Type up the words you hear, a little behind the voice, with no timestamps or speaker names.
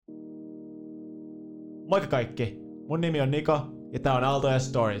Moikka kaikki! Mun nimi on Niko ja tää on Aaltoes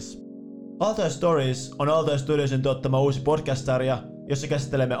Stories. Aaltoes Stories on Aaltoes Studiosin tuottama uusi podcast-sarja, jossa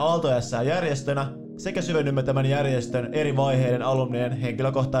käsittelemme Aaltoesää järjestönä sekä syvennymme tämän järjestön eri vaiheiden alumnien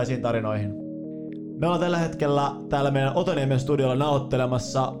henkilökohtaisiin tarinoihin. Me ollaan tällä hetkellä täällä meidän Otoniemen studiolla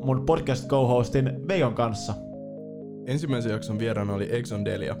nauhoittelemassa mun podcast co-hostin Veijon kanssa. Ensimmäisen jakson vieraana oli Egzon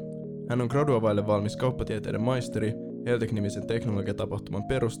Delija. Hän on graduavaille valmis kauppatieteiden maisteri, Heltech-nimisen teknologiatapahtuman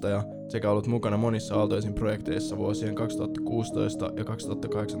perustaja sekä ollut mukana monissa Aaltoesin projekteissa vuosien 2016 ja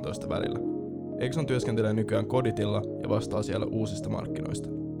 2018 välillä. Egzon työskentelee nykyään Koditilla ja vastaa siellä uusista markkinoista.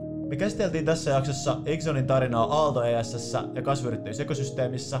 Me käsiteltiin tässä jaksossa Egzonin tarinaa Aalto-ES:ssä ja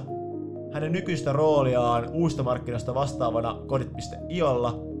kasvuyrittäjyysekosysteemissä, hänen nykyistä rooliaan uusista markkinoista vastaavana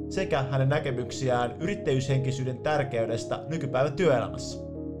Kodit.iolla sekä hänen näkemyksiään yrittäjyyshenkisyyden tärkeydestä nykypäivän työelämässä.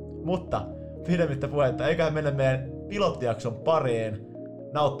 Mutta pidemmittä puhetta, eiköhän mennä meidän pilottijakson pariin.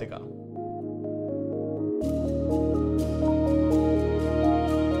 Nauttikaa!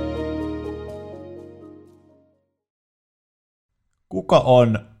 Kuka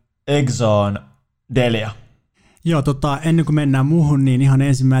on Egzon Delija? Joo, ennen kuin mennään muuhun, niin ihan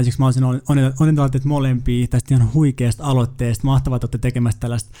ensimmäiseksi mä olisin onnitella teitä molempia tästä ihan huikeasta aloitteesta. Mahtavaa, että olette tekemässä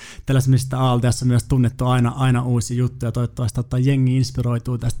tällaista, mistä Aaltoessa myös tunnettu aina uusia juttuja. Toivottavasti jengi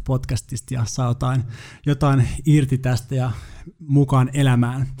inspiroituu tästä podcastista ja saa jotain irti tästä ja mukaan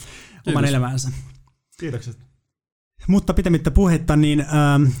elämään, oman elämäänsä. Kiitokset. Mutta pitämättä puhetta, niin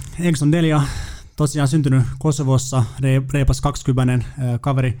Egzon Delija tosiaan syntynyt Kosovossa, reipas 20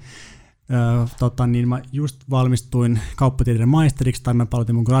 kaveri. Niin mä just valmistuin kauppatieteiden maisteriksi, tai mä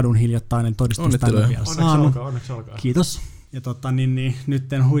palautin mun gradun hiljattain, en todistus tänne vielä saanut. Onneksi olkaa. Kiitos. Ja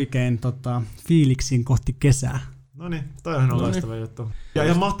nyt en huikein fiiliksin kohti kesää. No niin, toi on loistava juttu. Ja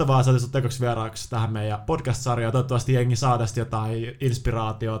ihan mahtavaa saada sut tekoksi vieraaksi tähän meidän podcast-sarjaan. Toivottavasti jengi saa tästä jotain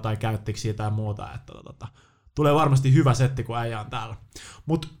inspiraatiota tai käyttiksiä tai muuta. Että tulee varmasti hyvä setti, kun äijä on täällä.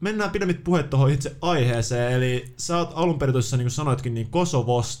 Mutta mennään pidemmit puheet tuohon itse aiheeseen. Eli sä oot alun perin tosiaan, niin kuin sanoitkin, niin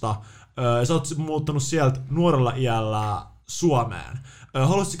Kosovosta. Sä oot muuttanut sieltä nuorella iällä Suomeen.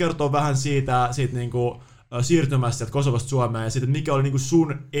 Haluaisitko kertoa vähän siitä niinku siirtymästä sieltä Kosovosta Suomeen ja siitä, mikä oli niinku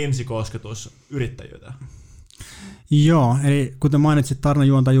sun ensikosketus yrittäjyyteen? Joo, eli kuten mainitsit, tarina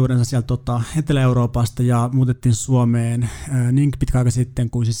juontaa juurensa sieltä Etelä-Euroopasta ja muutettiin Suomeen niin pitkä aika sitten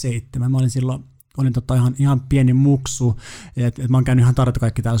kuin 7. Mä olin silloin ihan pieni muksu, että mä oon käynyt ihan tarjota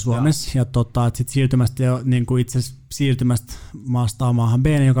kaikki täällä Suomessa, ja sitten siirtymästä jo niin kuin itse siirtymästä maasta A maahan B,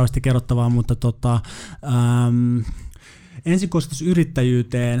 joka on sitten kerrottavaa, mutta ensikosketus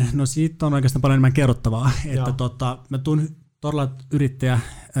yrittäjyyteen, no siitä on oikeastaan paljon enemmän kerrottavaa, että mä tuun todella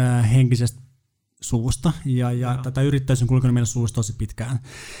yrittäjähenkisestä suvusta, ja tätä yrittäjyys on kulkenut meidän suvusta tosi pitkään.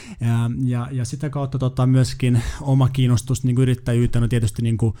 Ja sitä kautta myöskin oma kiinnostus niin kuin yrittäjyyteen on tietysti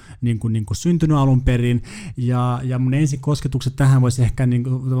niin kuin syntynyt alun perin, ja mun ensikosketukset tähän voisin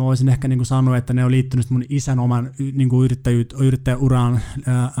ehkä sanoa, että ne on liittynyt mun isän oman niin kuin yrittäjäuraan,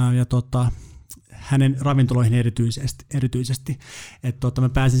 ja hänen ravintoloihin erityisesti. Että mä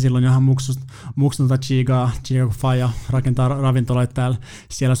pääsin silloin johon muksun Chigaa kun faija rakentaa ravintoloita täällä,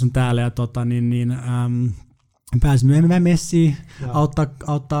 siellä sun täällä, ja pääsin myöhemmin messiin,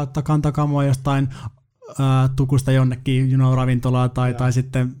 auttaa kantaa kamoa jostain tukusta jonnekin ravintolaa tai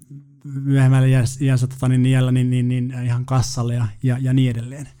sitten myöhemmällä iänsä ihan kassalle ja niin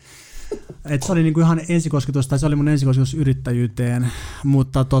edelleen. Et se oli niinku ihan ensikosketus, tai se oli mun ensikosketus yrittäjyyteen,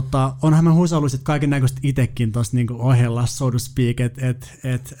 mutta onhan mä huusaillut kaiken näköistä itsekin tuossa niinku ohella, so to speak,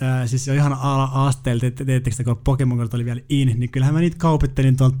 siis jo ihan asteelta, teettekö kun Pokemon oli vielä niin kyllähän mä niitä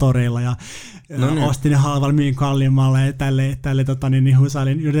kaupittelin tuolla toreilla ja ostin ne halvalla, myin kalliimmalla ja tälle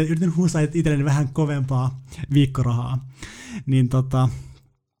huusailin, yritin huusailla itselleni vähän kovempaa viikkorahaa,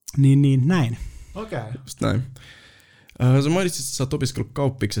 niin näin. Okei. Just näin. Sä mainitsit, että sä oot opiskellut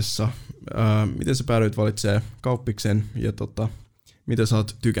kauppiksessa. Miten sä päädyit valitsemaan kauppiksen ja miten sä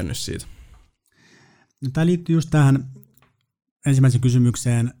oot tykännyt siitä? No, tää liittyy just tähän ensimmäiseen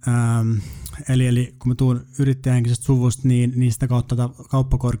kysymykseen. Eli kun mä tuun yrittäjähenkisestä suvusta, niin sitä kautta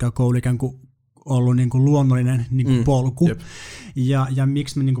kauppakorkeakoulu ikään kuin ollut niin kuin luonnollinen niin kuin polku. Jep. Ja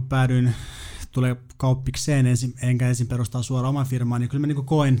miksi mä niin kuin päädyin tulee kauppikseen enkä ensin perustaa suoraan oman firmaan, niin kyllä mä niin kuin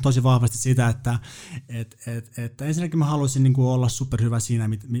koin tosi vahvasti sitä, että ensinnäkin mä haluaisin niin kuin olla superhyvä siinä,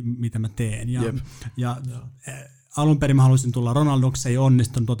 mitä mä teen. Ja alun perin mä haluaisin tulla Ronaldoksi, se ei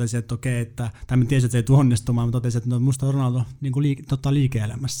onnistunut, totesin, että okei, tai mä tiesin, että se ei tule onnistumaan, mä totesin, että musta on Ronaldo niin kuin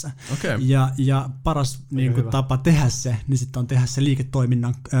liike-elämässä. Okay. Ja paras niin kuin tapa tehdä se, niin sitten on tehdä se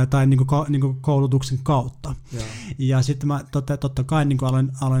liiketoiminnan tai niin kuin koulutuksen kautta. Ja sitten mä totta kai niin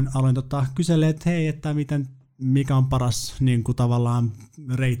kuin aloin kyselemään, että hei, että mikä on paras niin kuin tavallaan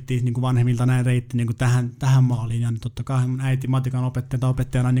reitti, niin kuin vanhemmilta näin reitti niin kuin tähän maaliin. Ja totta kai mun äiti matikan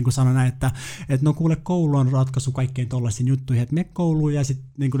opettajana niin kuin sanoi näin, että no kuule, koulu on ratkaisu kaikkein tollaisiin juttuihin, että mene kouluun ja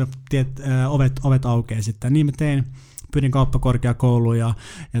sitten niin kuin ovet aukeaa sitten. Niin mä tein, pyrin kauppakorkeakouluun ja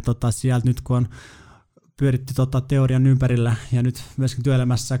sieltä nyt kun on pyöritti teorian ympärillä ja nyt myöskin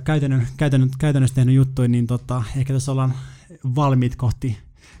työelämässä käytännössä tehnyt juttuja, niin ehkä tässä ollaan valmiit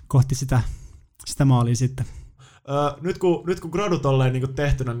kohti sitä maalia sitten. Nyt kun gradut olleen niin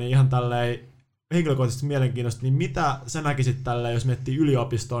tehtynä, niin ihan tälleen henkilökohtaisesti mielenkiintoista, niin mitä sä näkisit tälleen, jos miettii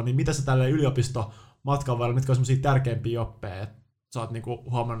yliopistoa, niin mitä sä tälleen yliopistomatkan varrella, mitkä on semmosia tärkeimpiä oppeja, että sä oot niin kuin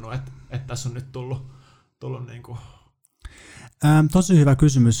huomannut, että tässä on nyt tullut niin kuin... Tosi hyvä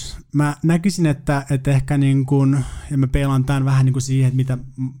kysymys. Mä näkisin, että ehkä niin kuin, ja mä peilaan tämän vähän niin kuin siihen, että mitä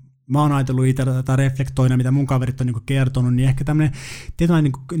mä oon ajatellut itse tai reflektoina, mitä mun kaverit on niin kuin kertonut, niin ehkä tämmöinen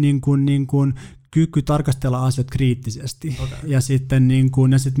tietynlainen niin kuin kyky tarkastella asioita kriittisesti. Okay. Ja sitten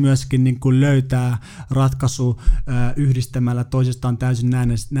myöskin niin kuin löytää ratkaisu yhdistämällä toisistaan täysin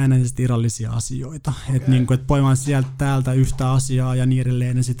näennäisesti irrallisia asioita. Okay. Että niin et poimaan sieltä täältä yhtä asiaa ja niin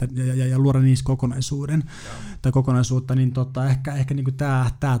edelleen ja luoda niissä kokonaisuutta, niin ehkä niin kuin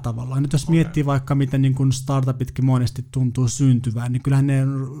tämä tavallaan. Nyt jos miettii vaikka, miten niin kuin startupitkin monesti tuntuu syntyvään, niin kyllähän ne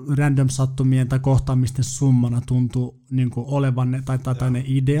random sattumien tai kohtaamisten summana tuntuu niin kuin olevan ne, tai ne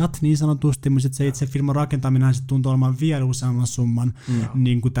ideat niin sanotusti, mutta se itse firman rakentaminen sitten tuntuu olemaan vielä useamman summan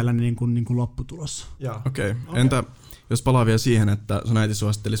niin kuin tällainen niin kuin lopputulos. Okei. Entä jos palaa vielä siihen, että sun äiti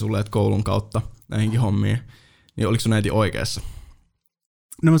suositteli sulle, että koulun kautta näihinkin hommiin, niin oliko sun äiti oikeassa?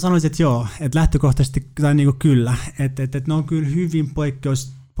 No mä sanoisin, että joo, että lähtökohtaisesti tai niin kuin kyllä, että ne on kyllä hyvin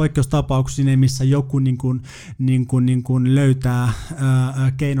poikkeustapauksia, missä joku niin kuin löytää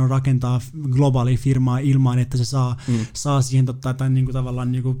keinon rakentaa globaalia firmaa ilman, että se saa siihen niin kuin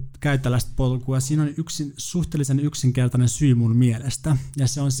tavallaan niin kuin käyttäläistä polkua. Siinä on suhteellisen yksinkertainen syy mun mielestä, ja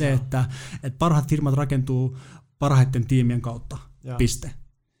se on se, että parhaat firmat rakentuu parhaiten tiimien kautta, piste.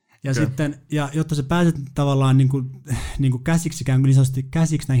 Ja sitten, ja jotta sä pääset tavallaan niin kuin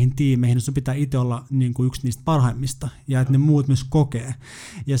käsiksi näihin tiimeihin, niin sun pitää itse olla niin kuin yksi niistä parhaimmista, ja että ne muut myös kokee.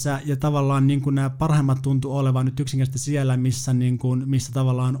 Ja tavallaan niin kuin nämä parhaimmat tuntuu olevan nyt yksinkertaisesti siellä, missä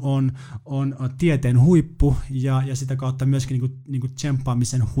tavallaan on tieteen huippu, ja sitä kautta myöskin niin kuin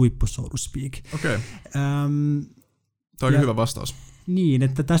tsemppaamisen huippu, so to speak. Okei. Tämä on hyvä vastaus. Niin,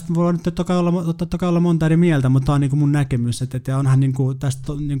 että tästä voi totta kai olla monta eri mieltä, mutta tämä on niin kuin mun näkemys, että onhan niin kuin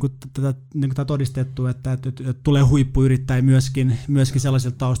tästä niin kuin tätä todistettu, että tulee huippuyrittäjiä myöskin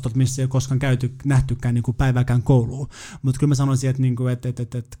sellaisilta taustalta, missä ei ole koskaan nähtykään niin kuin päivääkään kouluun. Mutta kyllä mä sanoisin,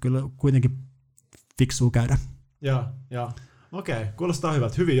 että kyllä kuitenkin fiksuu käydä. Joo. Okei, kuulostaa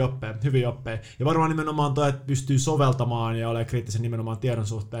hyvältä. Hyviä oppeja. Ja varmaan nimenomaan tuo, että pystyy soveltamaan ja olemaan kriittisen nimenomaan tiedon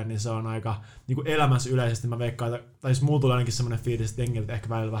suhteen, niin se on aika niin kuin elämässä yleisesti. Mä veikkaan, tai siis mulla tulee ainakin semmoinen fiilis, että jengiltä ehkä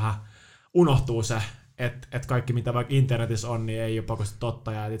välillä vähän unohtuu se, että kaikki mitä vaikka internetissä on, niin ei ole pakosti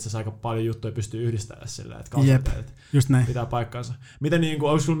totta, ja itse asiassa aika paljon juttuja pystyy yhdistämään silleen, että kausanteet pitää paikkansa. Miten, niin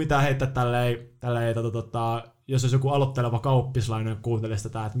kuin, onko sulla mitään heittää tälleen jos olisi joku aloitteleva kauppislainen kuuntelisi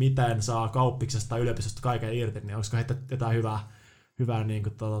tätä, että miten saa kauppiksesta tai yliopistosta kaiken irti, niin olisiko heittää jotain hyvää niin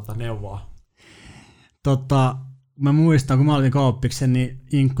kuin, neuvoa? Mä muistan, kun mä aloitin kauppiksen, niin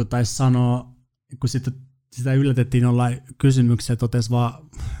Inkku taisi sanoa, kun sitä yllätettiin jollain kysymykseen, totesi vaan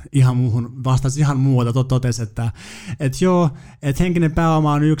ihan muuhun, vastasi ihan muuta, totesi, että joo, että henkinen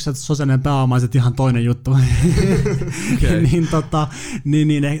pääoma on yksi, että sosiaalinen pääoma on ihan toinen juttu. Okay.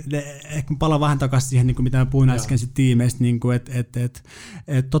 niin ehkä palaan vähän takaisin siihen, niin kuin mitä mä puhuin äsken tiimeistä, niin että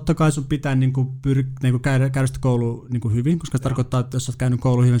totta kai sun pitää niin kuin käydä sitä koulua niin kuin hyvin, koska se tarkoittaa, että jos sä oot käynyt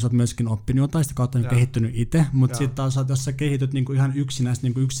koulun hyvin, sä oot myöskin oppinut jotain, sitä kautta kehittynyt itse, mutta sitten taas, jos sä kehityt niin kuin ihan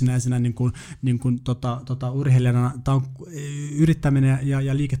yksinäisenä urheilijana, yrittäminen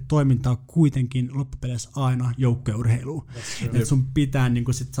ja liiketoiminta on kuitenkin loppupeleissä aina joukkueurheilua. Et sun pitää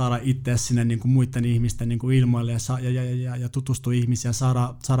niinku sit saada itse sinne niinku muiden ihmisten niinku ilmoille ja tutustua ihmisiä ja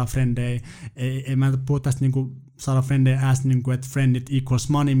saada frendejä. Ei mä puhu tästä niinku saada frendejä niinku, että friendit equals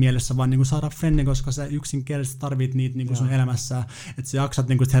money mielessä, vaan niinku saada frendejä, koska sä yksinkertaisesti tarvit niitä niinku sun elämässä, että sä jaksat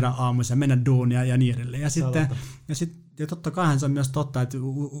niinku herää aamuissa ja mennä duunia ja niin edelleen. Ja totta kai se on myös totta, että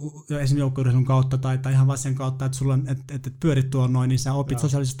esimerkiksi joukkueurheilun kautta tai ihan vaan sen kautta, että sulla on, että pyörit tuolla noin, niin sä opit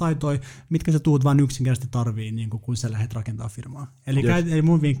sosiaalisia taitoja, mitkä sä tuut vaan yksinkertaisesti tarvii, niin kun sä lähdet rakentaa firmaa. Eli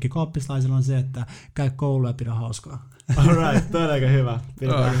mun vinkki kauppislaisilla on se, että käy koulua ja pidä hauskaa. Alright, toi on aika hyvä.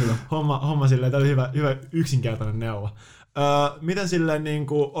 Homma silleen, tämä oli hyvä yksinkertainen neuvo. Miten silleen, niin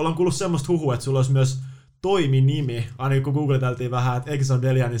kuin, ollaan kuullut semmoista huhua, että sulla olisi myös toiminimi, aina kun googleteltiin vähän, että Egzon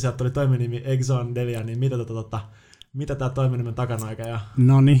Delija, niin sieltä tuli toiminimi Egzon Delija, niin mitä mitä tää toiminimen takana oikein?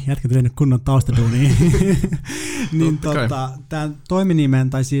 No niin, jätkät tehnyt kunnon taustaduunia. Niin tää toiminimen,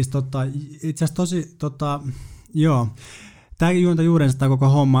 tai siis itse asiassa joo. Tämä juonta juurensa tämä koko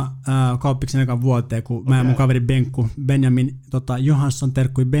homma kauppiksen ekan vuoteen, kun mä ja mun kaveri Benjamin Johansson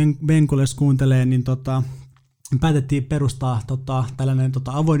terkkui Benkulle, jos kuuntelee, niin päätettiin perustaa tällainen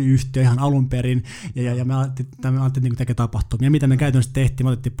avoin yhtiö ihan alun perin, ja me alettiin niin tekemään tapahtumia. Mitä me käytännössä tehtiin?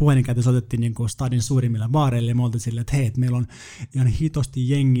 Me otettiin puhelinkäytössä, otettiin niin stadin suurimmilla baareilla, ja me oltiin silleen, että hei, että meillä on ihan hitosti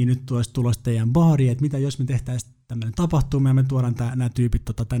jengiä nyt tulossa teidän baariin, että mitä jos me tehtäisiin tämmöinen tapahtuma, ja me tuodaan nämä tyypit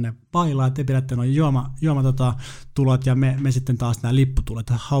tänne bailaan, että te pidätte noin tulot, ja me sitten taas nämä lipputulot,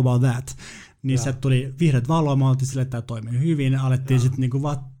 how about that? Niin se tuli vihreät valoa, me oltiin silleen, että tämä toimii hyvin, alettiin sitten niinku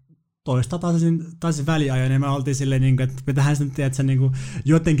vaan toista taisin väliajoin, ja me oltiin silleen, että pitähän sitten tiedä, että se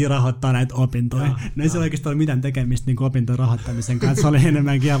jotenkin rahoittaa näitä opintoja. No ei se oikeastaan ole mitään tekemistä opintojen rahoittamisen kanssa, se oli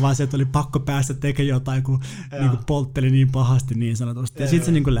enemmänkin ihan vaan se, että oli pakko päästä tekemään jotain, kun poltteli niin pahasti niin sanotusti. Ja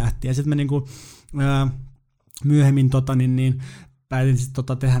sitten se lähti, ja sitten me myöhemmin päätin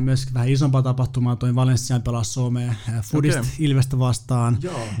tehdä myös vähän isompaa tapahtumaa, toin Valenssiaan pelaa Suomea Foodista Ilvestä vastaan.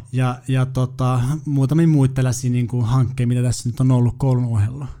 Joo. Ja muutamia muita tällaisia hankkeita, mitä tässä nyt on ollut koulun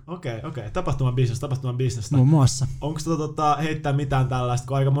ohella. Okei. Tapahtuman bisnestä. Muun muassa. Onko heittää mitään tällaista,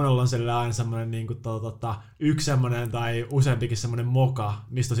 kun aika monella on aina semmoinen yksi semmoinen tai useampikin semmoinen moka,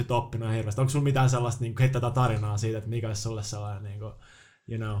 mistä on sit oppinut hirveästi. Onko sulla mitään sellaista heittää tarinaa siitä, että mikä olisi sulle sellainen,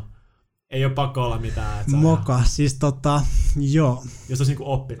 ei ole pakko olla mitään. Moka, siis joo. Jos olisi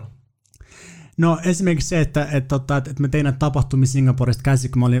oppinut. No esimerkiksi se, että mä tein näitä tapahtumia Singaporesta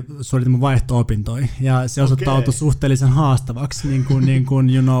käsin, kun mä suoritin mun vaihto-opintoja, ja se osoittautui suhteellisen haastavaksi,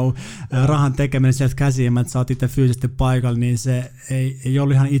 rahan tekeminen sieltä käsiin, että sä oot itse fyysisesti paikalla, niin se ei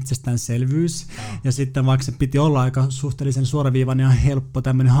ollut ihan itsestäänselvyys, ja sitten vaikka se piti olla aika suhteellisen suoraviivainen ja helppo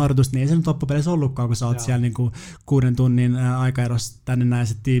tämmöinen harjoitus, niin ei se nyt loppupeleissä ollutkaan, kun sä oot siellä 6 tunnin aikaerossa tänne näin,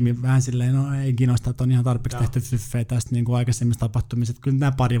 se tiimi vähän silleen, no ei kiinnosta, että on ihan tarpeeksi tehty fyffejä tästä aikaisemmista tapahtumista, että kyllä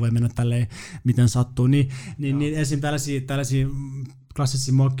nämä pari voi mennä tälleen miten sattuu, niin esim. tällaisia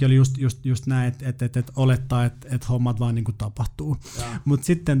klassisia mokki oli just näin, että olettaa, että hommat vaan tapahtuu. Mutta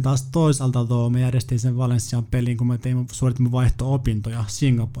sitten taas toisaalta me järjestin sen Valenssian pelin, kun me suoritimme vaihto-opintoja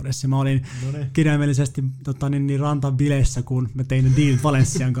Singaporessa. Mä olin kirjaimellisesti rantabileissä, kun me tein dealit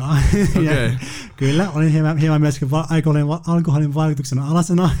Valenssian kanssa. Okay. Kyllä, olin hieman myöskin alkoholin vaikutuksena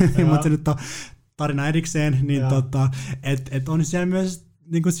alasena, mutta se nyt on tarina erikseen, niin että on siellä myös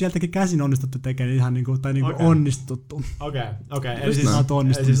sieltäkin käsin onnistuttu tekemään ihan onnistuttu. Okei. Eli siis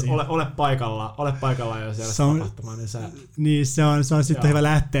ole paikalla jo siellä tapahtumaan. Niin se on sitten hyvä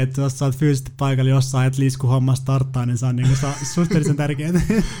lähteä, että jos sä oot fyysisesti paikalla jossain, että liisku homma starttaa, niin se on suhteellisen tärkeää.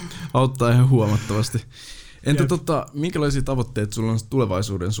 Auttaa ihan huomattavasti. Entä minkälaisia tavoitteita sulla on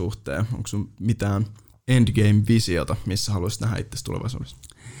tulevaisuuden suhteen? Onko sun mitään endgame-visiota, missä haluaisit nähdä itse tulevaisuudessa?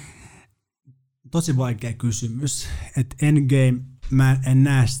 Tosi vaikea kysymys. Että endgame, mä en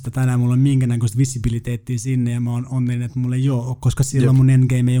näe sitä tänään, mulla on minkäännäköistä visibiliteettiä sinne, ja mä oon onnellinen, että mulla ei ole, koska silloin mun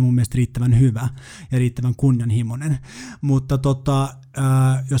endgame ei ole mun mielestä riittävän hyvä ja riittävän kunnianhimoinen. Mutta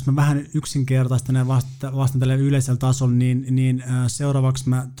jos mä vähän yksinkertaistan ja vastaan tälle yleisellä tasolla, niin seuraavaksi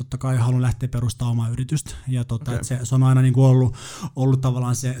mä totta kai haluan lähteä perustamaan omaa yritystä. Ja se on aina ollut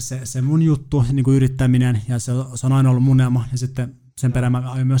tavallaan se mun juttu, yrittäminen, ja se on aina ollut mun unelma, ja sitten sen perään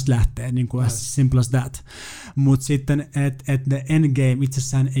mä aion myös lähteä, as simple as that. Mutta sitten, että the endgame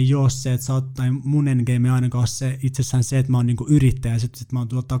itsessään ei ole se, että tai mun endgame ei ainakaan ole se, itsessään se, että mä oon yrittäjä, ja sitten mä oon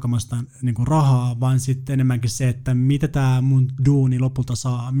tullut takamasta rahaa, vaan sitten enemmänkin se, että mitä tää mun duuni lopulta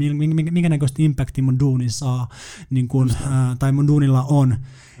saa, minkä näköistä impactia mun duuni saa, tai mun duunilla on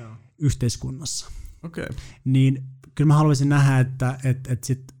yhteiskunnassa. Okay. Niin kyllä mä haluaisin nähdä, että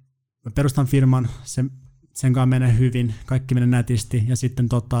sit mä perustan firman, sen kanssa menee hyvin, kaikki menee nätisti, ja sitten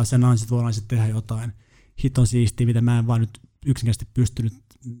sen ansit voidaan sitten tehdä jotain hiton siistiä, mitä mä en vaan nyt yksinkertaisesti pystynyt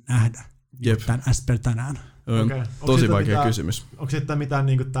nähdä tänään. Okay. Tosi vaikea kysymys. Onko sitten mitään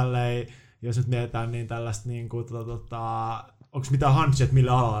tälleen, jos nyt mietitään niin tällaista, onko mitään hunchia, että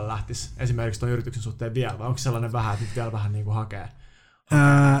millä alalla lähtisi esimerkiksi tuon yrityksen suhteen vielä, vai onko sellainen vähän, että nyt vielä vähän hakee?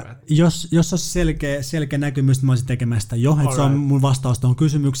 Jos olisi selkeä näkymys, mä olisin tekemään sitä jo, että se on mun vastaus tuohon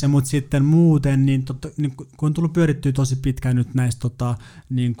kysymykseen, mutta sitten muuten, niin kun on tullut pyörittyä tosi pitkään nyt näistä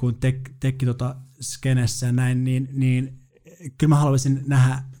skenessä ja näin, niin kyllä mä haluaisin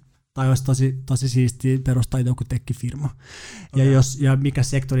nähdä, tai olisi tosi siistiä perustaa joku tekkifirma. Okay. Ja mikä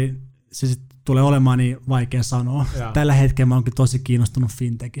sektori se sitten tulee olemaan, niin vaikea sanoa. Tällä hetkellä mä oonkin tosi kiinnostunut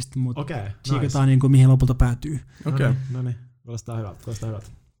fintechistä, mutta tsiikataan mihin lopulta päätyy. Okay. No niin. Kuulostaa hyvältä.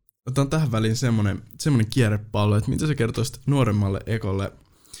 Otan tähän väliin semmoinen kierrepallo, että mitä sä kertoisit nuoremmalle Ekolle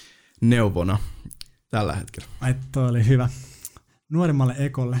neuvona tällä hetkellä? Ai, toi oli hyvä. Nuorimmalle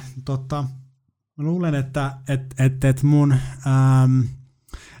ekolle. Mä luulen, että mun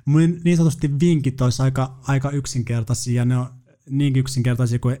niin sanotusti vinkit olisi aika yksinkertaisia. Ne on niin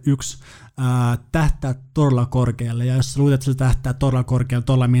yksinkertaisia kuin yksi tähtää todella korkealle. Ja jos sä luulet, että sä tähtää todella korkealle,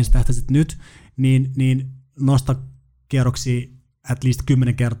 tuolla mihin sä tähtäisit nyt, niin nosta kierroksia at least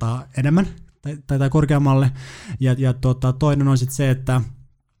 10 kertaa enemmän tai korkeammalle. Ja toinen on sitten se, että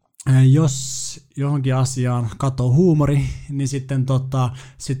jos johonkin asiaan katoo huumori, niin sitten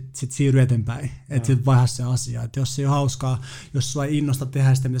sit siirry eteenpäin, että sitten vaihda se asia. Et jos se ei ole hauskaa, jos sua ei innosta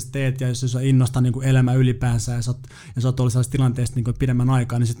tehdä sitä, mitä sä teet, ja jos sua ei innosta niin kuin elämä ylipäänsä, ja sä oot ollut sellaisessa tilanteessa niin kuin pidemmän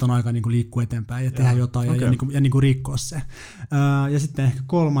aikaa, niin sitten on aika niin kuin liikkua eteenpäin ja tehdä jotain ja niin kuin rikkoa se. Ja sitten ehkä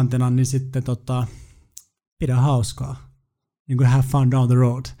kolmantena, niin sitten pidä hauskaa. Niin kuin have fun down the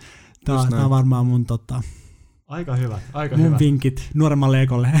road. Tämä on varmaan mun Aika hyvä. Mun vinkit nuoremmalle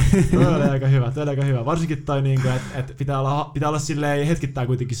ekolle. Toi oli aika hyvä. Varsinkin toi, niinku, että pitää olla silleen hetkittäin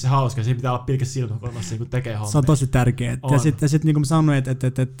kuitenkin se hauska. Siinä pitää olla pilkäs silmäkulmassa, kun tekee hommia. Se on tosi tärkeää. Ja sit niin kuin mä sanoin,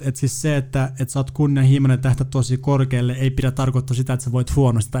 että siis se, että sä oot kunnianhimoinen ja tähtää tosi korkealle, ei pidä tarkoittaa sitä, että sä voit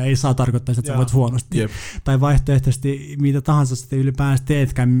huonosti. Tai ei saa tarkoittaa sitä, että sä voit huonosti. Yep. Tai vaihtoehtoisesti mitä tahansa sitten ylipäänsä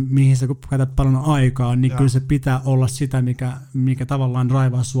teetkään, mihin sä käytät paljon aikaa, niin kyllä se pitää olla sitä, mikä tavallaan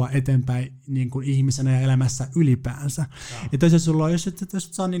raivaa sua eteenpäin niin kuin ihmisenä ja elämässä ylipäänsä. Että jos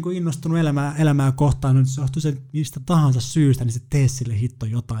et sä on niinku innostunut elämää kohtaan, niin se johtuu mistä tahansa syystä, niin se tee sille hitto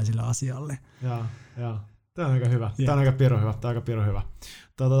jotain sille asialle. Joo. Tämä on aika hyvä. Tämä on aika pirun hyvä.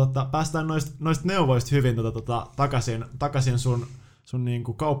 Päästään noista neuvoista hyvin takaisin sun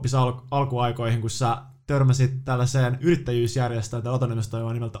niinku alkuaikoihin, kun sä törmäsit tällaiseen yrittäjyysjärjestöön tai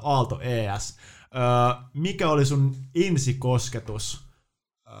autonomistoimaan nimeltä Aaltoes. Mikä oli sun ensikosketus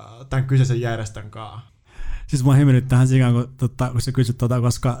tämän kyseisen järjestön kanssa? Siis mä himmennyt tähän sikaan, kun sä kysyt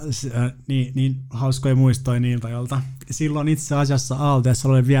koska niin hauskoja muistoja niiltä, jolta silloin itse asiassa Aaltoessa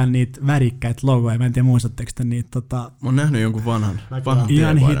oli vielä niitä värikkäitä logoja, mä en tiedä muistatteko te niitä. Mä oon nähnyt jonkun vanhan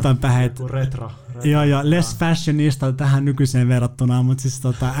ihan hiton päheet. Retro. Joo, less fashionista tähän nykyiseen verrattuna, mutta siis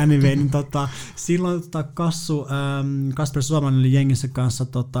anyway, niin silloin Kasper Suomalainen oli jengissä kanssa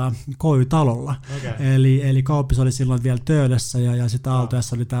Koivitalolla. Okay. Eli kauppis oli silloin vielä Töölössä ja sitten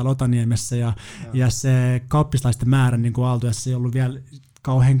Aaltoessa oli täällä Otaniemessä ja se kauppislaisten määrä niin kuin Aaltoessa ei ollut vielä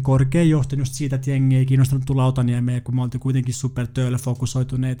kauhean korkea, johtuen just siitä, että jengi ei kiinnostanut tulla Otaniemeen, kun me oltiin kuitenkin super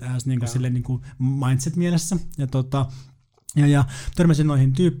Töölö-fokusoituneita niin kuin mindset-mielessä. Ja törmäsin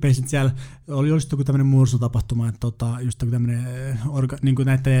noihin tyyppeihin, sitten siellä oli joku tämmöinen mursutapahtuma, että just tämmöinen niin kuin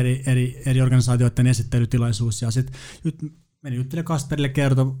näiden eri organisaatioiden esittelytilaisuus, ja sitten meni juttelemaan Kasperille,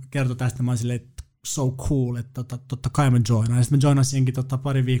 kertoi tästä, mä olin silleen, että so cool, että totta kai mä joinaan. Ja sitten mä joinasinkin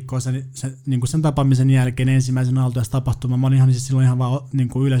pari viikkoa sen tapaamisen jälkeen ensimmäisen Aaltoessa tapahtuma. Mä olin siis silloin ihan vaan niin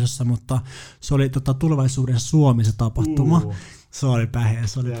kuin yleisössä, mutta se oli tulevaisuuden Suomi se tapahtuma. Se oli päheä.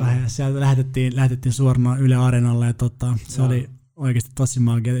 Sieltä lähetettiin suoraan Yle Areenalle ja se oli oikeasti tosi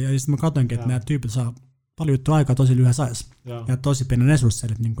magia. Ja sitten mä katsoinkin, että nämä tyypit saa paljon juttua aikaa tosi lyhyessä ajassa. Ja tosi pienen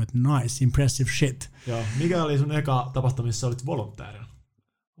resursseille, että nice, impressive shit. Joo. Mikä oli sun eka tapahtuma, missä olit volontäärina?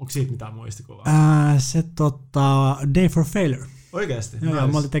 Onko siitä mitään muistikuvaa? Se Day for Failure. Oikeasti? Joo,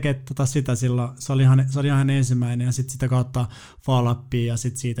 mä olin tekemään sitä silloin. Se oli ihan ensimmäinen ja sitten sitä kautta follow upia ja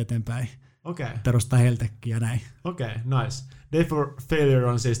sitten siitä eteenpäin. Perustaa Heltechia ja näin. Nice. Day for Failure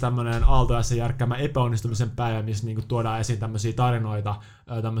on siis tämmöinen Aaltoessa järkkäämä epäonnistumisen päivä, missä niinku tuodaan esiin tämmöisiä tarinoita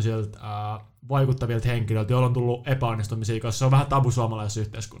tämmöisiltä vaikuttavilta henkilöiltä, joilla on tullut epäonnistumisia, koska se on vähän tabu suomalaisessa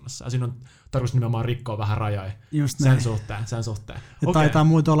yhteiskunnassa. Ja siinä on tarkoitus nimenomaan rikkoa vähän rajoja sen suhteen. Ja taitaa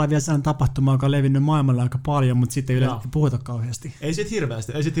muuten olla vielä sellainen tapahtuma, joka on levinnyt maailmalla aika paljon, mutta sitten ei yleensä puhuta kauheasti. Ei siitä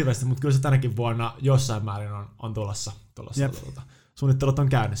hirveästi, mutta kyllä se tänäkin vuonna jossain määrin on tulossa. Suunnittelut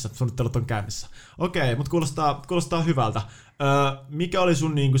on käynnissä. Okei, mutta kuulostaa hyvältä. Mikä oli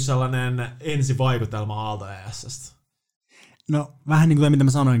sun niinku sellainen ensivaikutelma Aaltoesstä? No vähän niin kuin mitä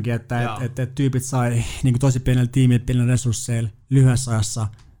mä sanoinkin, että tyypit sai niin kuin tosi pienellä tiimillä, pienellä resursseilla lyhyessä ajassa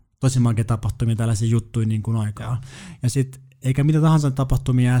tosi magia tapahtumia, tällaisia juttuja niin kuin aikaa. Ja sitten eikä mitä tahansa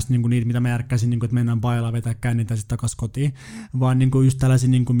tapahtumia edes niin kuin niitä, mitä mä järkkäisin, niin kuin, että mennään bailaan, vetää kännitä sitten takaisin kotiin, vaan niin kuin just tällaisia,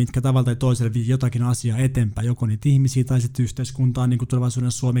 niin kuin, mitkä tavalla tai toiselle vie jotakin asiaa eteenpäin, joko niitä ihmisiä tai sitten yhteiskuntaa, niin kuin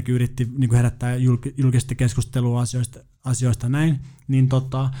tulevaisuuden Suomikin yritti niin kuin herättää julkisesti keskustelua asioista näin,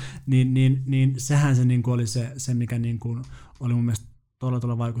 niin sehän se niin kuin oli se mikä niin kuin oli mun mielestä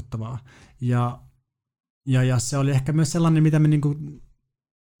todella vaikuttavaa. Ja se oli ehkä myös sellainen, mitä me niin kuin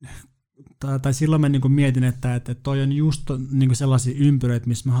tai silloin mä niin kuin mietin, että toi on just niin kuin sellaisia ympyröitä,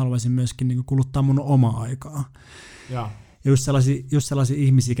 missä mä haluaisin myöskin niin kuin kuluttaa mun omaa aikaa. Ja just sellaisia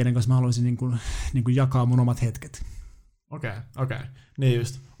ihmisiä, kenen kanssa mä haluaisin niin kuin jakaa mun omat hetket. Okei. Niin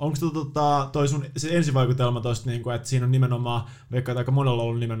just. Onko toi sun se ensivaikutelma tosta, niinku, että siinä on nimenomaan, vaikka aika monella on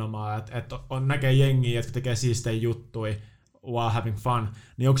ollut nimenomaan, että näkee jengiä, jotka tekee siistejä juttuja, while having fun,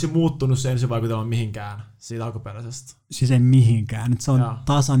 niin onko se muuttunut se ensivaikutelma mihinkään siitä alkuperäisestä? Siis ei mihinkään. Se on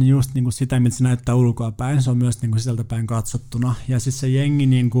tasan just niinku sitä, mitä se näyttää ulkoa päin, se on myös niinku sisältä päin katsottuna. Ja siis se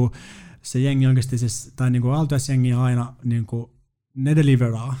jengi oikeasti, siis, tai niinku Aaltoes-jengi aina niinku, ne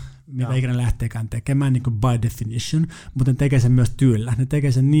deliveraa, mitä ikinä lähteekään tekemään niin kuin by definition, mutta ne tekee sen myös tyylillä. Ne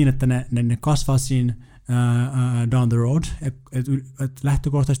tekee sen niin, että ne kasvaa siinä down the road. Et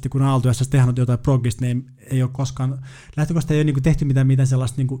lähtökohtaisesti, kun Aaltoesissa tehdään jotain progista, niin ei ole koskaan, lähtökohtaisesti ei ole niinku tehty mitään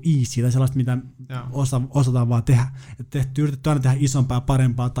sellaista niinku easy tai sellaista, mitä osataan vaan tehdä. Yritetty aina tehdä isompaa,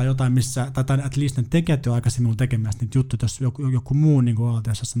 parempaa tai jotain, missä, tai at least ne tekijät jo aikaisemmin ollut tekemässä niitä juttuja, jos joku muu niinku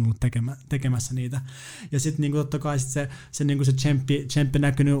Aaltoesissa on ollut tekemässä niitä. Ja sitten niinku totta kai se tsemppi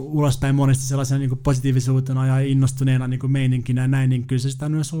näkynyt ulospäin monesti sellaisena niinku positiivisuutena ja innostuneena niinku meininkinä ja näin, niin kyllä se sitä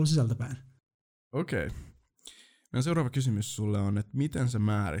on myös ollut sisältäpäin. Okei. No seuraava kysymys sulle on, että miten sä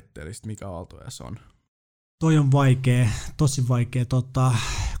määrittelisit, mikä Aaltoes on? Toi on vaikea, tosi vaikea,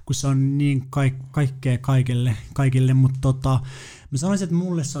 kun se on niin kaikkea kaikille, mutta mä sanoisin, että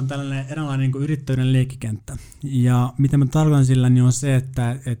mulle se on tällainen eräänlainen niin yrittäjyyden leikkikenttä. Ja mitä mä tarkoitan sillä, niin on se,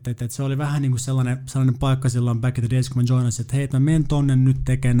 että se oli vähän niin kuin sellainen paikka silloin back in the days, kun mä joinasin, että hei, mä menen tonne nyt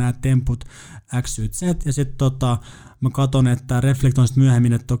tekemään nämä temput X, Y, Z, ja sitten mä katson, että reflektoin sitten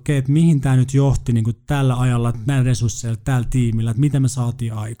myöhemmin, että okei, että mihin tämä nyt johti niin kuin tällä ajalla, näillä resursseilla, tällä tiimillä, että miten me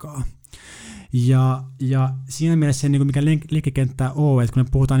saatiin aikaa. Ja siinä mielessä se, niin kuin mikä liikekenttä on, että kun me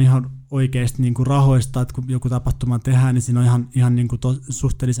puhutaan ihan oikeasti niin kuin rahoista, että kun joku tapahtuma tehdään, niin siinä on ihan niin kuin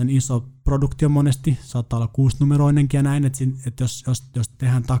suhteellisen iso produktio monesti, saattaa olla 6-numeroinenkin ja näin, että jos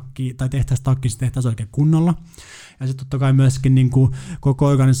tehdään takki, tai tehtäisiin takki, niin se tehtäisiin oikein kunnolla. Ja sitten totta kai myöskin niin kuin koko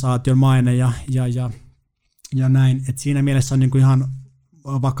organisaation maine ja näin, että siinä mielessä on niin kuin ihan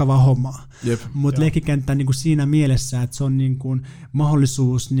vakavaa hommaa. Mutta leikkikenttä niin kuin siinä mielessä, että se on niin kuin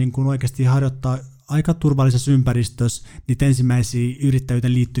mahdollisuus niin kuin oikeasti harjoittaa aika turvallisessa ympäristössä niitä ensimmäisiä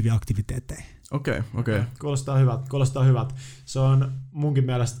yrittäjyyteen liittyviä aktiviteetteja. Okei. Kuulostaa hyvät. Se on munkin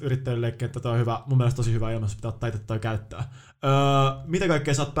mielestä yrittäjyyden leikkikenttä, toi on hyvä, mun mielestä tosi hyvä ilmaisu, pitää ottaa itse toi käyttöön. Mitä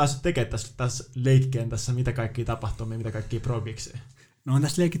kaikkea sä oot päässyt tekemään tässä leikkikentässä, mitä kaikkia tapahtumia, mitä kaikkia progiksi? No on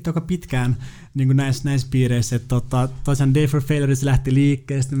tässä leikitty aika pitkään niin kuin näissä piireissä, että tosiaan Day for Failure se lähti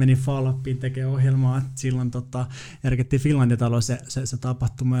liikkeelle, sitten meni Follow-upiin tekemään ohjelmaa, silloin järkettiin Finlandia-talo se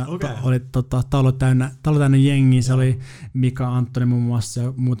tapahtuma, ja oli talo täynnä jengiä, se oli Mika Antoni muun muassa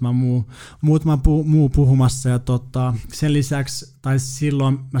ja muutama muu puhumassa, ja sen lisäksi, tai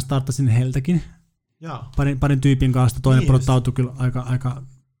silloin mä startasin Heltechin, parin tyypin kanssa, toinen prottautui kyllä aika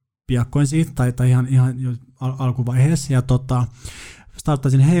piakkoin siitä, tai ihan jo alkuvaiheessa, ja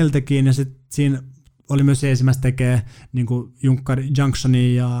startasin Heltechin ja sitten siinä oli myös ensimmäistä tekee niin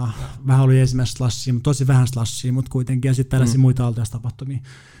Junctionia ja vähän oli ensimmäistä slashia, mutta tosi vähän slashia, mutta kuitenkin ja sitten tällaisia muita Aaltoes-tapahtumia.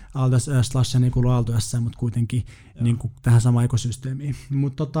 Aaltoes-slashia niin kuuluu Aaltoes, mutta kuitenkin niin kuin tähän samaan ekosysteemiin.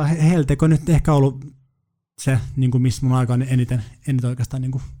 Mutta Heltech on nyt ehkä ollut se, niin kuin missä mun aika on eniten oikeastaan,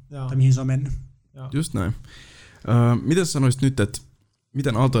 niin kuin, tai mihin se on mennyt. Just näin. Miten sanoisit nyt, että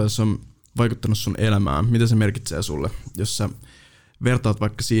miten Aaltoes on vaikuttanut sun elämään? Mitä se merkitsee sulle, jos sä vertaat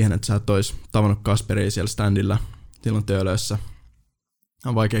vaikka siihen, että sä et ois tavannut Kasperia siellä standilla silloin Töölössä?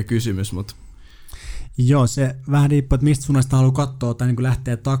 On vaikea kysymys, mutta... Joo, se vähän riippuu, että mistä suunnasta haluaa katsoa tai niin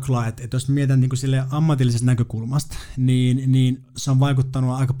lähteä taklaa. Että jos mietitään niin sille ammatillisesta näkökulmasta, niin se on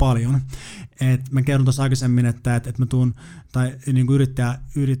vaikuttanut aika paljon. Mä kerron tuossa aikaisemmin, että mä tuun, tai niin kuin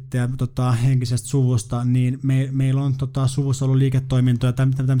yrittäjä henkisestä suvusta, niin meillä on suvussa ollut liiketoimintoja,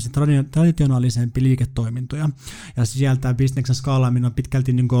 tämmöisiä traditionaalisempia liiketoimintoja. Ja sieltä bisneksen skaalaaminen on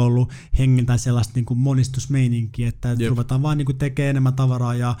pitkälti niin kuin ollut hengiltään sellaista niin kuin monistusmeininkiä, että ruvetaan vaan niin kuin tekemään enemmän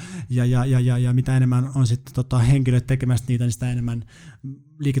tavaraa ja mitä enemmän on sitten henkilöt tekemässä niitä, niin sitä enemmän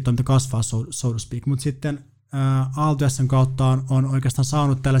liiketoiminta kasvaa, so to speak. Mutta sitten Aaltoesen kautta on oikeastaan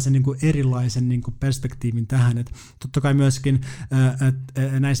saanut tällaisen niin kuin erilaisen niin kuin perspektiivin tähän. Et totta kai myöskin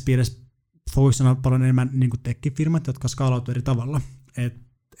näissä piirissä fokuksena on paljon enemmän niin kuin tech-firmat, jotka skaalautuu eri tavalla.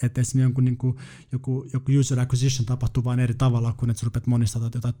 Että esimerkiksi joku user acquisition tapahtuu vain eri tavalla, kun et rupeat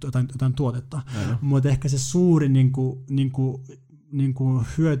monistamaan jotain tuotetta. Mutta ehkä se suuri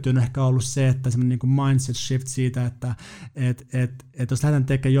hyöty on ehkä ollut se, että semmoinen mindset shift siitä, että jos lähdetään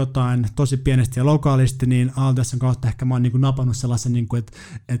tekemään jotain tosi pienesti ja lokaalisti, niin Aaltoesen kautta ehkä mä oon napannut sellaisen,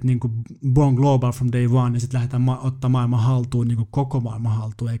 että born global from day one, ja sitten lähdetään ottaa maailman haltuun, koko maailman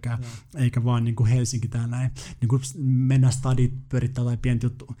haltuun, eikä vaan Helsinki täällä näin, mennä studit, pyörittää tai pientä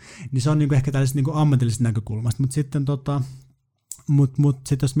juttua. Niin se on ehkä tällaisesta ammatillisesta näkökulmasta, mutta sitten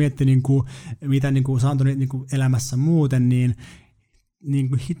sitten jos miettii, mitä saanut elämässä muuten, niin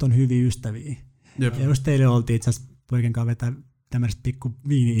hiton hyviä ystäviä. Jep. Ja just teille oltiin itse asiassa poikien kanssa vetää tämmöistä pikku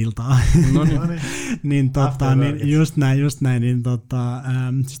viini-iltaa. No niin. Just näin.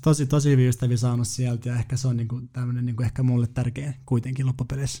 Siis tosi hyviä ystäviä saanut sieltä, ja ehkä se on tämmöinen ehkä mulle tärkeä kuitenkin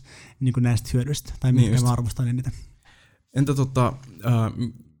loppupeleissä näistä hyödyistä, tai mitkä mä arvostan eniten. Entä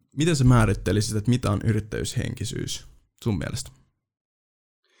miten sä määrittelisit, että mitä on yrittäjyyshenkisyys sun mielestä?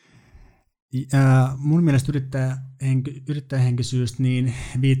 Mun mielestä yrittäjähenkisyys niin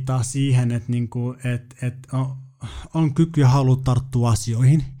viittaa siihen, että on kyky ja halu tarttua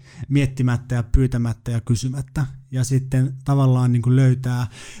asioihin miettimättä ja pyytämättä ja kysymättä. Ja sitten tavallaan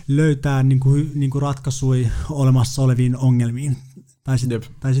löytää ratkaisuja olemassa oleviin ongelmiin. Tai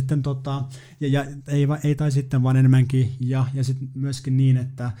sitten vaan enemmänkin, ja sitten myöskin niin,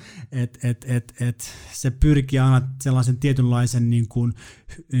 että se pyrkii aina sellaisen tietynlaisen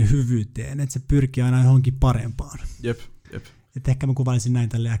hyvyyteen, että se pyrkii aina johonkin parempaan. Jep. Että ehkä mä kuvailisin näin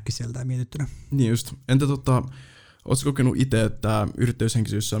tälle äkkiseltä ja mietittynä. Niin just. Entä ootko kokenut itse, että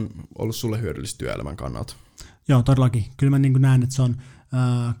yrittäjyyshenkisyys on ollut sulle hyödyllistä työelämän kannalta? Joo, todellakin. Kyllä mä näen, että se on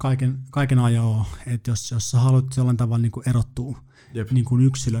kaiken ajan, että jos sä haluat jollain tavalla erottua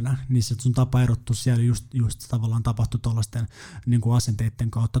yksilönä, niin se sun tapa erottua siellä just tavallaan tapahtuu tuollaisten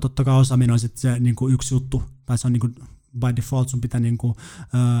asenteiden kautta. Totta kai osaaminen on sitten se yksi juttu, tai se on by default sun pitää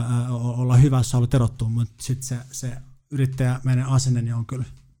olla hyvä, jos sä haluat erottua, mutta sitten se yrittäjämäinen asenne niin on kyllä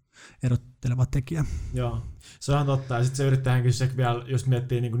erotteleva tekijä. Joo, se on totta. Ja sitten se yrittäjähenkisyys vielä, jos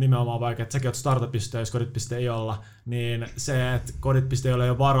miettii nimenomaan vaikka, että säkin oot startupista, jos kodit.fi ei olla, niin se, että kodit.fi ei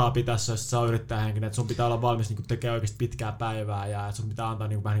ole varaa pitää se, jos sä oot yrittäjähenkinen, että sun pitää olla valmis tekemään oikeasti pitkää päivää ja että sun pitää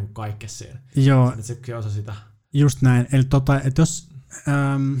antaa vähän kaikkea siinä. Joo. Sekin osa sitä. Just näin. Eli että jos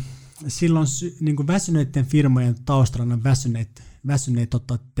silloin väsyneiden firmojen taustalla on väsyneitä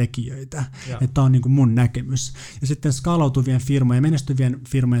tekijöitä. Tämä on mun näkemys. Ja sitten skaalautuvien firmojen ja menestyvien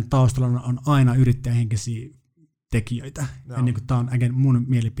firmojen taustalla on aina yrittäjähenkisiä tekijöitä. Ja tämä on mun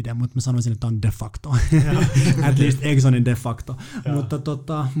mielipide, mutta mä sanoisin, että tämä on de facto. At least Egzonin de facto.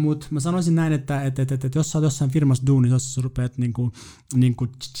 Mutta mä sanoisin näin, että jos sä oot jossain firmassa duunissa, jos sä rupeat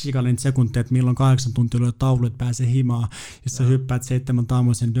chikailin sekuntia, että milloin 8 tuntia lyö taulu, että pääsee himaan, jos sä hyppäät 7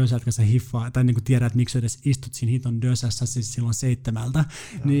 aamuisen dösäältä, sä hiffaa, tai tiedät, että miksi edes istut siinä hiton dösässä siis silloin 7,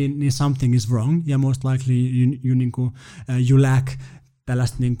 niin something is wrong, ja most likely you lack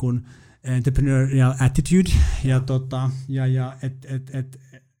tällaista entrepreneurial attitude, ja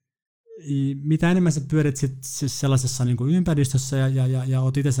mitä enemmän sä pyörit sellaisessa ympäristössä ja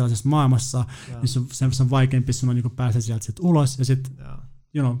oot itse sellaisessa maailmassa, niin se on vaikeampi sun on päästä sieltä ulos, ja sitten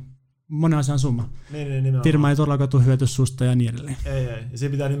monen asian summa. Niin, firma ei todellakaan tule hyötyä susta ja niin edelleen. Ei. Ja se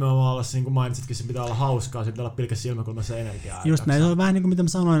pitää nimenomaan olla, niin kuin mainitsitkin, se pitää olla hauskaa, se pitää olla pilkäs silmäkulmassa energiaa. Just näin, se on vähän niin kuin mitä mä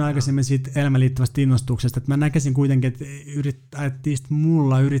sanoin aikaisemmin siitä elämään liittyvästä innostuksesta, että mä näkisin kuitenkin, että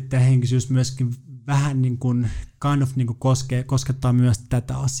mulla yrittäjähenkisyys myöskin vähän koskettaa myös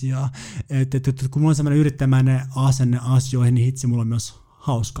tätä asiaa. Että kun mulla on sellainen yrittäjämäinen asenne asioihin, niin hitsi mulla on myös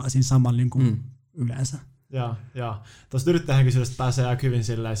hauskaa siinä samalla yleensä. Joo. Tuosta yrittäjähenkisyydestä pääsee aika hyvin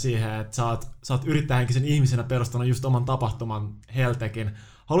siihen, että sä oot yrittäjähenkisen ihmisenä perustanut just oman tapahtuman Heltechin.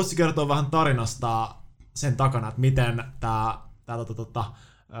 Haluaisitko kertoa vähän tarinasta sen takana, että miten tämä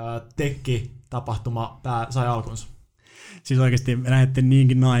tekki-tapahtuma sai alkunsa? Siis oikeasti me lähdettiin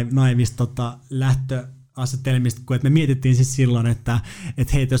niinkin naivista lähtöasetelmista, kun me mietittiin siis silloin, että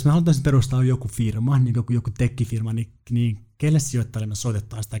hei, jos me halutaan perustaa joku firma, niin joku tekkifirma, niin kelle sijoittajille me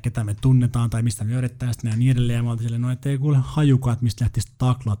soitetaan sitä, ketä me tunnetaan tai mistä me yritetään sitä ja niin edelleen. Ja me oltiin silleen, että ei kuule hajukaan, että mistä lähtisi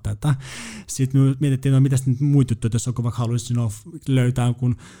taklaa tätä. Sitten me mietittiin, mitä sitten muita juttuja, jos vaikka haluaisi löytää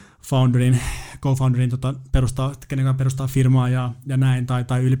jonkun co-founderin kenen perustaa firmaa ja näin,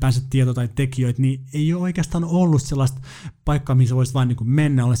 tai ylipäänsä tieto tai tekijöitä, niin ei ole oikeastaan ollut sellaista paikkaa, mihin sä voisit vaan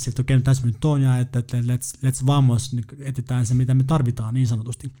mennä, olla sieltä, okei, tässä nyt on, ja että let's vamos, etsitään se, mitä me tarvitaan niin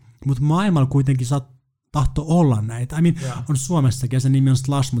sanotusti. Mutta maailmalla kuitenkin tahto olla näitä. On Suomessakin, ja sen nimi on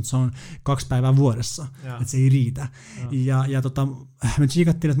Slash, mutta se on 2 päivää vuodessa, että se ei riitä. Me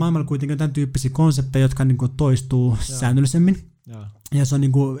tsiikattiin, että maailmalla kuitenkin on tämän tyyppisiä konsepteja, jotka toistuu säännöllisemmin. Ja se on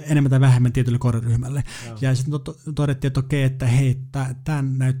enemmän tai vähemmän tietylle kohderyhmälle. Ja sitten todettiin, että okei, että hei, tämä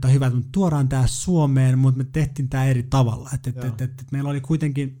näyttää hyvältä, mutta tuodaan tämä Suomeen, mutta me tehtiin tämä eri tavalla. Meillä oli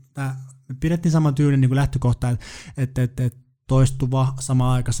kuitenkin, me pidettiin saman tyylin lähtökohta, että toistuva,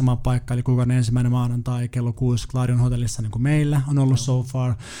 sama aika, sama paikka, eli kuukauden ensimmäinen maanantai kello 6 Clarion hotellissa niin kuin meillä on ollut so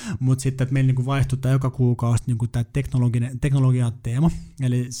far, mutta sitten, että meillä niin kuin vaihtuu tämä joka kuukausi niin kuin tämä teknologian teema,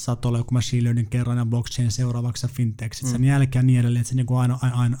 eli saattaa olla joku machine learning kerran ja blockchain seuraavaksi ja fintech sen jälkeen ja niin edelleen, että se niin kuin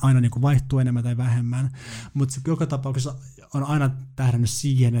aina niin kuin vaihtuu enemmän tai vähemmän, mutta se joka tapauksessa on aina tähdännyt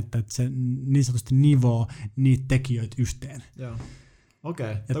siihen, että se niin sanotusti nivoo niitä tekijöitä yhteen. Joo.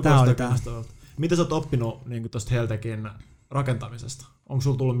 Okei, mitä sä oot oppinut niin tuosta Heltechin rakentamisesta? Onko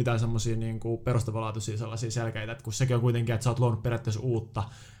sulla tullut mitään semmoisia niin perustavanlaatuisia sellaisia selkeitä, että kun sekin on kuitenkin, että sä oot luonut periaatteessa uutta,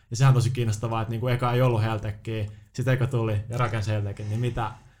 ja sehän on tosi kiinnostavaa, että niin eka ei ollut Heltechia, sitten eka tuli ja rakensi Heltechin, niin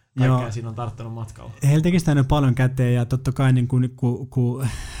mitä kaikkea siinä on tarttunut matkalla? Heltechistä on paljon käteen, ja totta kai niin kun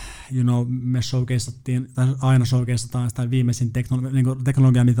me showcaseattiin, tai aina showcaseataan sitä viimeisin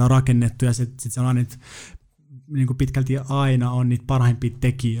teknologia, mitä on rakennettu, ja sitten se on aina niin pitkälti aina on niitä parhaimpia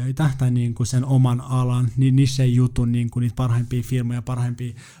tekijöitä tai niin kuin sen oman alan, niche-jutun, niin kuin niitä parhaimpia firmoja,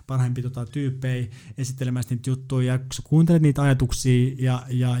 parhaimpia tyyppejä esittelemään niitä juttuja. Ja kun sä kuuntelet niitä ajatuksia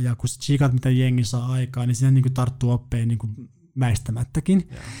ja kun sä tsiikaat, mitä jengi saa aikaan, niin siinä niin kuin tarttuu oppeen niin kuin väistämättäkin.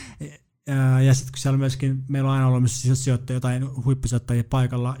 Ja sitten kun siellä myöskin, meillä on aina ollut myös sijoittajia tai huippusijoittajia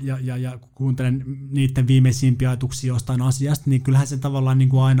paikalla ja kun kuuntelen niiden viimeisimpiä ajatuksia jostain asiasta, niin kyllähän se tavallaan niin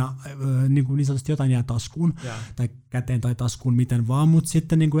kuin aina niin sanotusti jotain jää taskuun tai käteen tai taskuun, miten vaan, mutta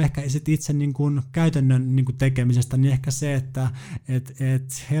sitten niin kuin ehkä itse niin kuin käytännön niin kuin tekemisestä, niin ehkä se, että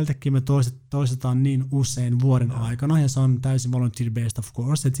Heltechia me toistetaan niin usein vuoden aikana, ja se on täysin volunteer-based of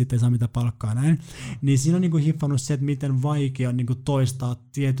course, että sitten ei saa mitään palkkaa näin, niin siinä on niin kuin hiffannut se, että miten vaikea on niin kuin toistaa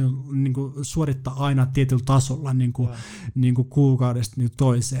tietyn, niin kuin suorittaa aina tietyllä tasolla niin kuin kuukaudesta niin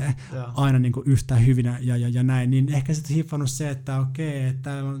toiseen, aina niin kuin yhtä hyvinä ja näin, niin ehkä sitten hiffannut se, että okei, että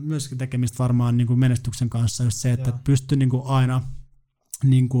täällä on myöskin tekemistä varmaan niin kuin menestyksen kanssa just se, että pystyy niin kuin aina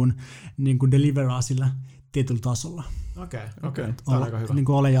niin kuin deliveraa sillä tietyllä tasolla. Okei. Tämä on aika hyvä. Niin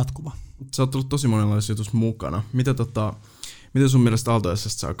kuin ole jatkuva. Sä oot tullut tosi monenlaisissa jutuissa mukana. Miten sun mielestä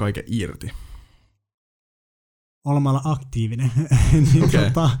Aaltoesesta saa kaiken irti? Olemalla aktiivinen. Niin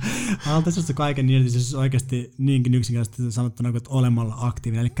Aaltoesesta kaiken irti, siis oikeasti niinkin yksinkertaisesti sanottuna, että olemalla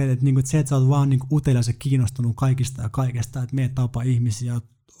aktiivinen. Eli että se, että sä oot vaan niin utelias ja kiinnostunut kaikista ja kaikesta, että meet tapaa ihmisiä,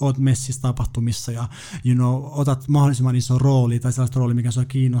 oot messissä tapahtumissa ja otat mahdollisimman iso rooli tai sellaista roolia, mikä sua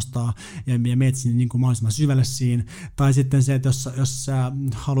kiinnostaa ja meet sinne niin kuin mahdollisimman syvälle siinä. Tai sitten se, että jos sä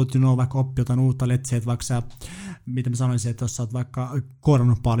haluat vaikka oppia jotain uutta letseä, vaikka sä, mitä mä sanoisin, että jos sä oot vaikka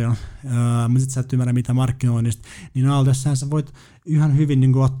koodannut paljon, mutta sit sä et ymmärrä mitä markkinoinnista, niin Aaltoessähän sä voit ihan hyvin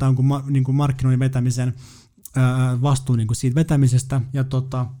niin kuin ottaa niin kuin markkinoinnin vetämisen vastuun niin kuin siitä vetämisestä ja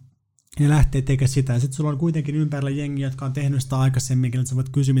lähtee tekemään sitä. Ja sitten sulla on kuitenkin ympärillä jengiä, jotka on tehnyt sitä aikaisemmin, että sä voit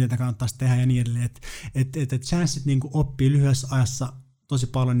kysyä, mitä kannattaisi tehdä ja niin edelleen. Että chanssit niin oppii lyhyessä ajassa tosi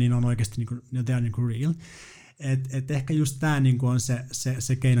paljon, niin on oikeasti niin they are niin real. Et ehkä just tämä niin on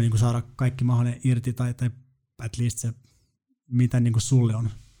se keino niin saada kaikki mahdollinen irti, tai at least se, mitä niin sulle on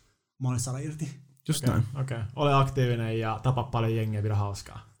mahdollista saada irti. Just näin. Okei. Ole aktiivinen ja tapa paljon jengiä ja pidä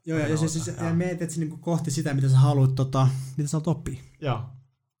hauskaa. Joo, ja meet niin kohti sitä, mitä sä haluat, mitä sä haluat oppia. Joo.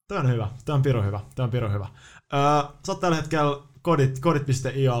 Tämä on hyvä. Tämä on pirun hyvä. Sä oot tällä hetkellä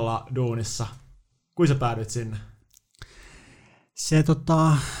kodit.iolla duunissa. Kuin sä päädyit sinne?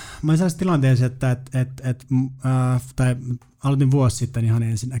 Mä olin sellaisessa tilanteessa, tai aloitin vuosi sitten ihan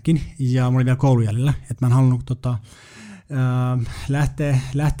ensinnäkin, ja mä olin vielä koulujäljellä, että mä en halunnut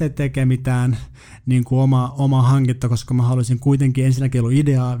lähteä tekemään mitään niin kuin omaa hanketta, koska mä haluaisin kuitenkin ensinnäkin ollut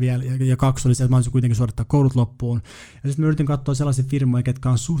ideaa vielä, ja kaksi oli se, että mä haluaisin kuitenkin suorittaa koulut loppuun. Ja sitten mä yritin katsoa sellaisia firmoja,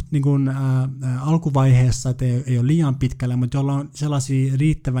 jotka on suht niin kuin, alkuvaiheessa, että ei ole liian pitkällä, mutta joilla on sellaisia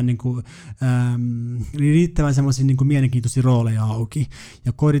riittävän semmoisia niin kuin mielenkiintoisia rooleja auki.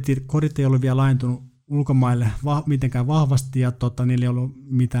 Ja kodit ei ollut vielä laajentunut ulkomaille mitenkään vahvasti, ja niillä ei ollut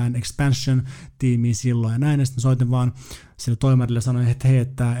mitään expansion-tiimiä silloin, ja näin, ja sitten soitin vaan sille toimarille ja sanoin, että hei,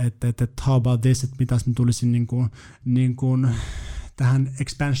 että how about this, että mitäs mä tulisin niin kuin tähän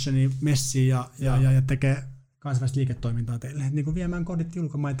expansioniin messiin ja tekee kansainvälistä liiketoimintaa teille, että niin kuin viemään kodit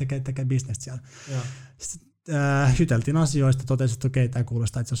ulkomaille tekee bisnestä siellä. Sitten hyteltiin asioista, totesin, että okei, tämä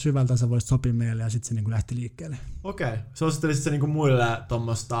kuulostaa itse asiassa hyvältä, sä voisit sopia meille, ja sitten se niin kuin lähti liikkeelle. Okei. Suosittelisit se niin kuin muille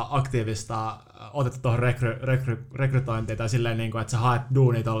tuommoista aktiivista otetta tuohon rekrytointiin, tai silleen, niin kuin, että sä haet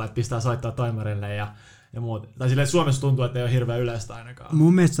duunit tolle, että pistää soittaa toimarille ja muut. Tai silleen Suomessa tuntuu, että ei ole hirveän yleistä ainakaan.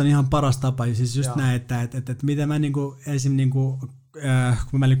 Mun mielestä se on ihan paras tapa, siis just näin, että miten mä niinku, esim. Niinku,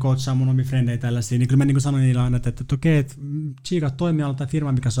 kun mä coachaan mun omia frendejä tällaisia, niin kyllä mä niinku sanon niillä aina, että okei, että tsiikaa toimiala tai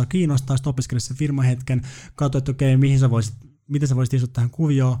firma, mikä sua kiinnostaa, sitten opiskele sen firmahetken, katso, että okei, miten sä voisit istua tähän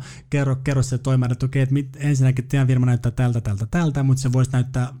kuvioon, kerro se toimarille, että okei, että ensinnäkin teidän firma näyttää tältä, mutta se voisi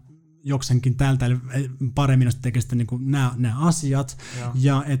näyttää joksenkin tältä, eli paremmin tekee sitten niin nämä asiat,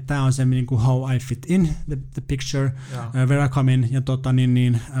 ja että tämä on se niin kuin how I fit in the picture, where I come in, ja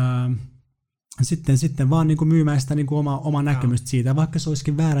sitten vaan niin kuin myymään sitä niin kuin omaa näkemystä siitä, vaikka se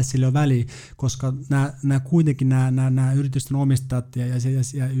olisikin väärä, sillä on väliä, koska nämä kuitenkin nämä yritysten omistajat ja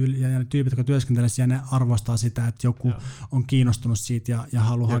ne tyypit, jotka työskentelevät siellä, ne arvostaa sitä, että joku on kiinnostunut siitä ja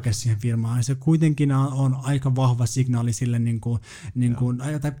haluaa hakea siihen firmaan. Ja se kuitenkin on aika vahva signaali sille,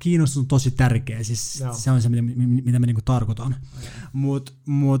 että kiinnostus on tosi tärkeä, siis se on se, mitä mä niin kuin tarkoitan.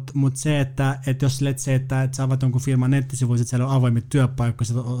 Mut se, että jos let's say, että sä avaat jonkun firman nettisivuilla, että siellä on avoimia työpaikkoja,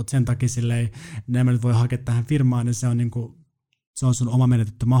 sä oot sen takia silleen, nämä nyt voi hakea tähän firmaan, niin se on sun oma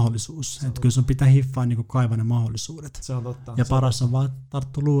menetetty mahdollisuus. Että kyllä sun pitää hiffaa niin kaivaa ne mahdollisuudet. Se on totta. Ja paras on vaan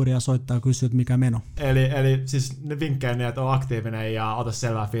tarttu luuria ja soittaa ja kysyä, että mikä meno. Eli siis ne vinkkejä niin, että on aktiivinen ja ota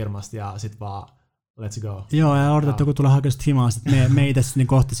selvää firmasta ja sit vaan let's go. Joo, ja odotat, että joku tulee hakemaan sit himaa, sitten me itse niin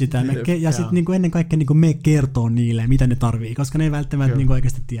kohti sitä. Ja sitten niin ennen kaikkea niin me kertoo niille, mitä ne tarvii, koska ne ei välttämättä niin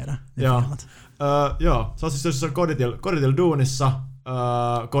oikeasti tiedä. Joo, se on siis Koditil duunissa.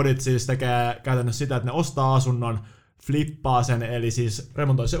 Kodit siis tekee käytännössä sitä, että ne ostaa asunnon, flippaa sen, eli siis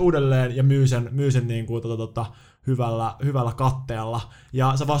remontoi sen uudelleen ja myy sen niin kuin, hyvällä katteella.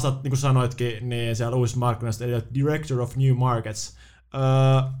 Ja sä vastaat, niin kuin sanoitkin, niin siellä uusissa markkinoissa, eli Director of New Markets.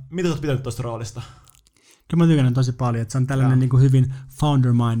 Mitä sä oot pitänyt tuosta roolista? Kyllä mä tykännyt tosi paljon, että se on tällainen niin kuin hyvin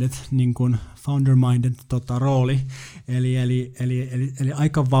founder-minded rooli, eli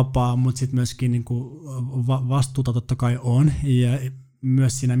aika vapaa, mutta sitten myöskin niin kuin vastuuta totta kai on, ja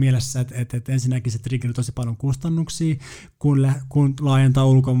myös siinä mielessä, että ensinnäkin se triggeroi tosi paljon kustannuksia, kun laajentaa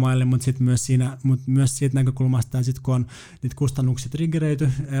ulkomaille, mutta sitten myös siitä näkökulmasta, että sitten kun on niitä kustannuksia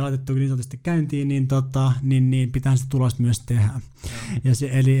triggeröity ja laitettu niin sanotusti käyntiin, niin pitää sitä tulosta myös tehdä. Ja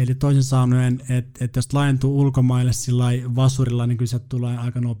eli toisin sanoen, että jos laajentuu ulkomaille sillä vasurilla, niin kyllä se tulee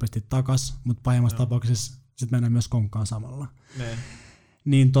aika nopeasti takaisin, mutta pahimmassa tapauksessa sitten mennään myös konkkaan samalla.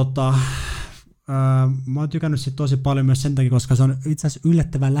 Niin mä oon tykännyt siitä tosi paljon myös sen takia, koska se on itse asiassa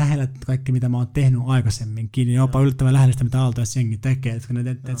yllättävän lähellä kaikki, mitä mä oon tehnyt aikaisemminkin, ja jopa yllättävän lähellä sitä, mitä Aaltoes jengi tekee, että kun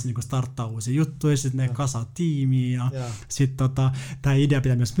ne niinku starttaa uusia juttuja, sitten ne kasaa tiimiä, ja sitten tämä idea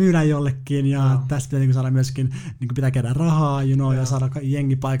pitää myös myydä jollekin, ja tästä pitää niinku saada myöskin, niinku pitää käydä rahaa, ja saada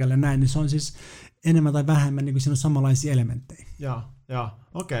jengi paikalle näin, niin se on siis enemmän tai vähemmän, niinku siinä on samanlaisia elementtejä.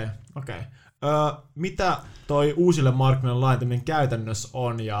 Okei. Mitä toi uusille markkinoille laajentaminen käytännössä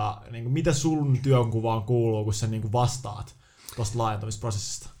on ja niin kuin, mitä sun työnkuvaan kuuluu, kun sä niin kuin vastaat tuosta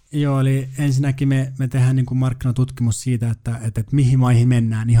laajentamisprosessista? Joo, eli ensinnäkin me tehdään niin kuin markkinatutkimus siitä, että mihin maihin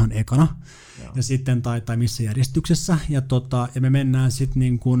mennään ihan ekana, ja sitten tai missä järjestyksessä, ja me mennään sitten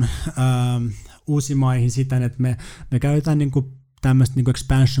niin kuin uusiin maihin siten, että me käytetään niin kuin tämmöistä niin kuin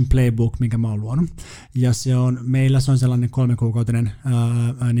expansion playbook, minkä mä oon luonut. Ja meillä se on sellainen 3-kuukautinen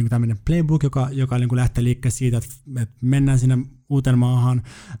niin kuin tämmöinen playbook, joka niin kuin lähtee liikkeelle siitä, että mennään sinne uuteen maahan,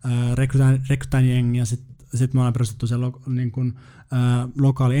 rekrytään jengiä, sitten me ollaan perustettu se niin kuin,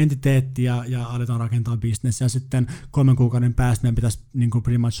 lokaali entiteetti ja aletaan rakentaa business. Ja sitten 3 kuukauden päästä meidän pitäisi niin kuin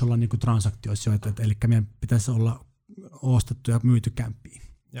pretty much olla niin kuin transaktioissa, eli meidän pitäisi olla ostettu ja myyty kämppiin.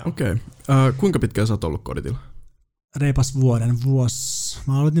 Okei. Kuinka pitkään sä oot ollut Koditilla? Reipas vuosi.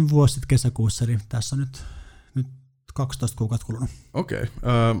 Mä aloitin vuosi sitten kesäkuussa, eli tässä on nyt 12 kuukautta kulunut. Okei.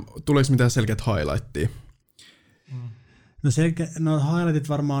 Tuleeko mitään selkeät highlightia? No highlightit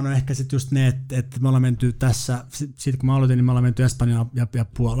varmaan on ehkä sitten just ne, että me ollaan menty tässä, siitä kun mä aloitin, niin me ollaan menty Espanjaan ja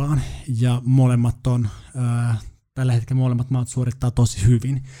Puolaan, ja molemmat on, tällä hetkellä molemmat maat suorittaa tosi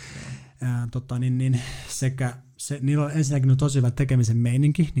hyvin. Niillä on ensinnäkin tosi hyvä tekemisen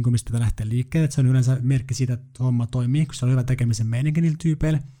meininki, niin kuin mistä pitää lähteä liikkeelle. Että se on yleensä merkki siitä, että homma toimii, kun se on hyvä tekemisen meininki niillä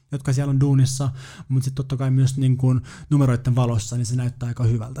tyypeillä, jotka siellä on duunissa, mutta sitten totta kai myös niin kuin numeroiden valossa, niin se näyttää aika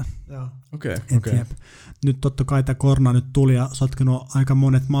hyvältä. Okei. Nyt totta kai tämä korona nyt tuli ja sotkenut aika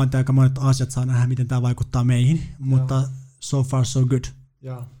monet maat ja aika monet asiat, saa nähdä, miten tämä vaikuttaa meihin, mutta so far so good.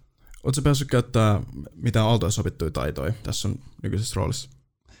 Oletko päässyt käyttämään mitään Aaltoes opittuja taitoja tässä on nykyisessä roolissa?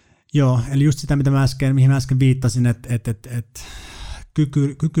 Joo, eli just sitä, mihin mä äsken viittasin, että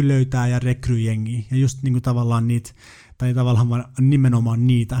kyky löytää ja rekryy jengiä, ja just niin kuin tavallaan niitä, tai tavallaan vaan nimenomaan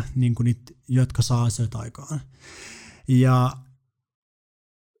niitä, niin kuin niitä, jotka saa asioita aikaan. Ja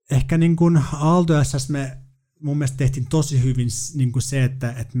ehkä niin kuin Aaltoessäs me mun mielestä tehtiin tosi hyvin niin kuin se,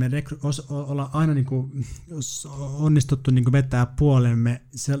 että me ollaan aina niin kuin onnistuttu niin kuin vetää puolemme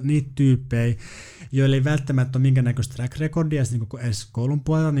niitä tyyppejä, joilla ei välttämättä ole minkäännäköistä track recordia niin kuin edes koulun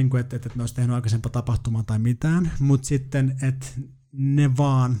puolella, niin kuin, että me olisi tehnyt aikaisempaa tapahtumaa tai mitään, mutta sitten, että ne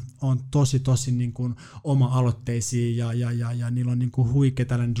vaan on tosi niin kuin oma-aloitteisia ja niillä on niin kuin huikea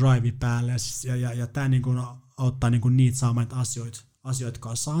tällainen drive päälle ja tämä niin kuin auttaa niin kuin niitä saamaan asioita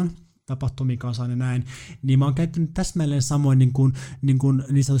kasaan. tapahtumia kasaan ja näin, niin mä oon käyttänyt täsmälleen samoin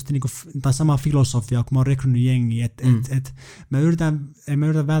niin sanotusti tai samaa filosofiaa, kun mä oon rekrynyt jengiä, että mä yritän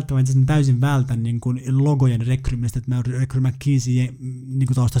välttämättä täysin vältän niin kuin logojen rekrymistä, että mä rekryn McKinsey niin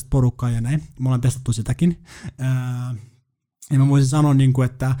taustaista porukkaa ja näin. Me ollaan testattu sitäkin. Ja mä voisin sanoa,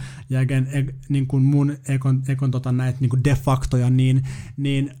 että niin kuin mun ekon näitä niin de factoja,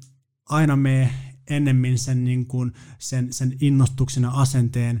 niin aina me ennemmin sen innostuksen ja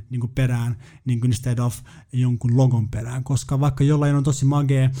asenteen niin kuin perään niin kuin instead of jonkun logon perään, koska vaikka jollain on tosi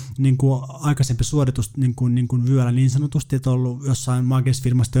magea niin kuin aikaisempi suoritus niin kuin vyöllä niin sanotusti, että on ollut jossain mageissa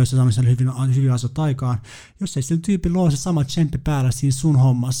firmassa töissä saanut siellä hyviä asioita aikaan, jos ei sillä tyypillä ole se sama tsemppi päällä siinä sun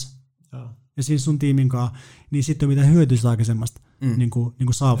hommassa ja siinä sun tiimin kanssa, niin sitten on mitään hyötyä aikaisemmasta niin kuin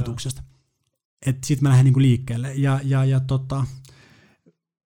saavutuksesta. Että sitten mä lähden niin kuin liikkeelle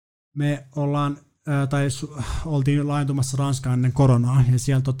me oltiin laajentumassa Ranskaan ennen koronaa, ja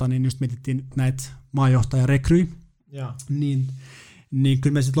siellä niin just mietittiin näitä maajohtajarekryjä, niin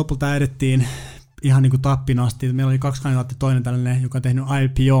kyllä me sitten lopulta edettiin ihan niin kuin tappin asti. Meillä oli 2 kandidaattia, toinen tällainen, joka on tehnyt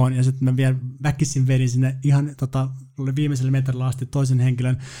IPOn, ja sitten mä vielä väkisin vedin sinne ihan viimeiselle metrillä asti toisen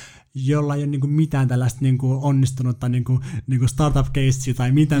henkilön, jolla ei ole niin kuin mitään tällaista niin kuin onnistunutta niin kuin startup-casea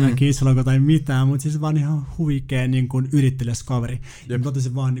tai mitään McKinsey-logo tai mitään, mutta siis vaan ihan huikea niin kuin yrittelijäs kaveri. Ja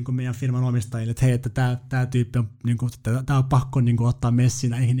totesin vaan niin kuin meidän firman omistajille, että hei, että tämä tyyppi on, niin kuin, tämä on pakko niin kuin ottaa messi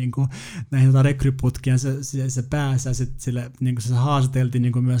näihin rekryputkiin. Se pääsi ja sitten sille niin kuin se haastateltiin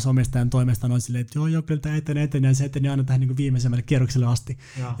niin kuin myös omistajan toimesta noin silleen, että joo, kyllä tämä etenee ja se eteni aina tähän niin kuin viimeisemmälle kierrokselle asti.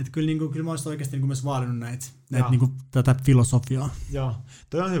 Että kyllä mä olisin oikeasti niin kuin myös vaalinut näitä niin kuin tätä filosofiaa. Joo,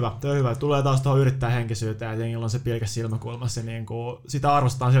 toi on hyvä. Tulee taas tuohon yrittäjähenkisyyteen, että jengillä on se pilkäs silmäkulmassa, niin sitä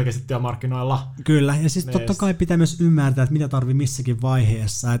arvostetaan selkeästi työmarkkinoilla. Kyllä, ja siis totta kai pitää myös ymmärtää, että mitä tarvii missäkin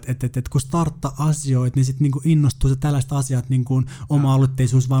vaiheessa, että kun starttaa asioita, niin sitten niin innostuu se tällaiset asiat, niin kuin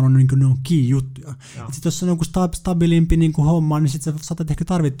oma-aloitteisuus vaan on, niin kuin, ne on key-juttuja. Sitten jos on joku stabiilimpi niin kuin homma, niin sitten sä saatat ehkä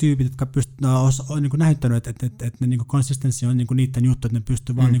tarvita tyypit, jotka on niin näyttänyt, että ne niin konsistenssi on niin niiden juttu, että ne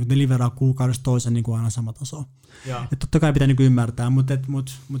pystyy vaan niin deliveraa kuukaudesta toisen niin aina sama taso. Että totta kai pitää niin ymmärtää, mutta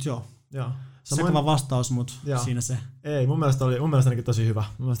joo. Sekava vastaus, mutta siinä se. Ei, mun mielestä ainakin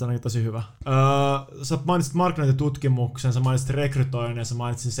tosi hyvä. Sä mainitsit markkinointitutkimuksen, sä mainitsit rekrytoinnin ja sä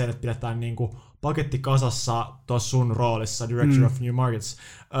mainitsit sen, että pidetään niinku paketti kasassa tuossa sun roolissa, Director of New Markets.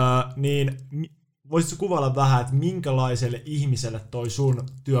 Niin voisitko kuvailla vähän, että minkälaiselle ihmiselle toi sun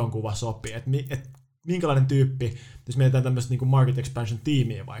työnkuva sopii? Et minkälainen tyyppi, jos mietitään tämmöistä niinku market expansion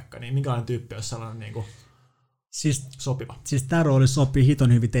tiimiä vaikka, niin minkälainen tyyppi olisi sellainen niinku sopiva? Siis tämä rooli sopii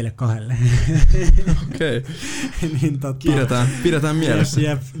hiton hyvin teille kahdelle. Okei. Niin, pidetään mielessä.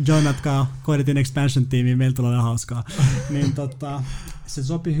 Jep, joinatkaa Coeditin expansion-tiimiin, meillä tulee hauskaa. Niin, se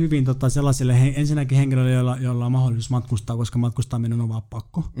sopii hyvin sellaisille ensinnäkin henkilöille, joilla on mahdollisuus matkustaa, koska matkustaminen on vaan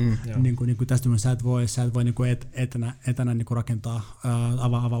pakko. Niin kuin tästä sä et voi niin kuin etänä niin kuin rakentaa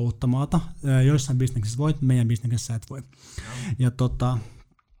avaa uutta maata. Joissain bisneksissä voit, meidän bisneksessä sä et voi.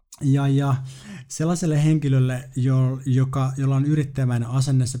 Ja sellaiselle henkilölle, jolla on yrittäjämäinen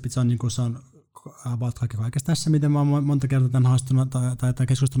asenne, se on about kaikesta tässä, mitä mä oon monta kertaa tämän haastunut tai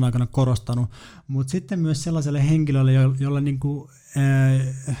keskustelun aikana korostanut, mutta sitten myös sellaiselle henkilölle, jolla niinku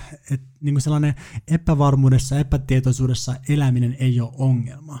sellainen epävarmuudessa, epätietoisuudessa eläminen ei ole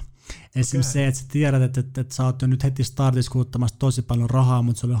ongelma. Esimerkiksi se, että sä tiedät, että sä oot jo nyt heti startissa kuluttamassa tosi paljon rahaa,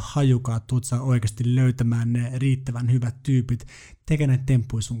 mutta se oli hajukaa, että tuut sä oikeasti löytämään ne riittävän hyvät tyypit, tekee näitä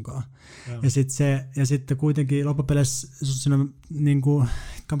temppuja sunkaan. Ja sitten kuitenkin loppupeleissä siinä on niin kuin,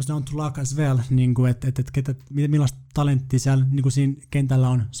 on to luck as well, niin kuin, että millaista talenttia siellä niin kuin siinä kentällä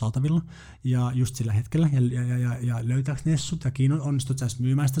on saatavilla ja just sillä hetkellä ja löytääkö ne sut ja onnistut sä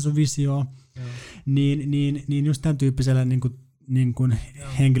myymään sitä sun visioa, niin just tämän tyyppisellä niin kuin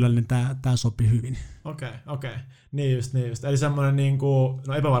henkilölle tää sopii hyvin. Okei. Niin just. Eli semmoinen niinku,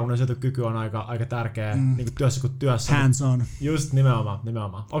 epävarmuuden sietokyky on aika tärkeä niinku työssä kuin työssä. Hands on. Just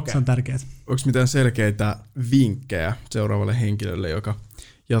nimenomaan. Okay. Se on tärkeää. Onko mitään selkeitä vinkkejä seuraavalle henkilölle, joka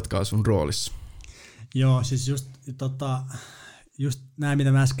jatkaa sun roolissa? Joo, siis just näin,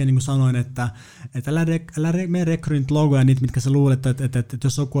 mitä mä äsken niin sanoin, että älä mene rekrynyt logoja niitä, mitkä sä luulet, että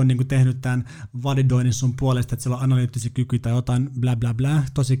jos joku on niin tehnyt tämän validoinnin sun puolesta, että sillä on analyyttisiä kyky tai jotain bla bla bla,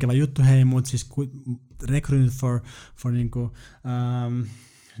 tosi kiva juttu, hei, mutta siis rekrynyt for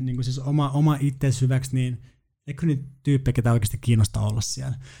siis oma itseesi hyväksi, niin rekrynyt tyyppejä, ketä oikeasti kiinnostaa olla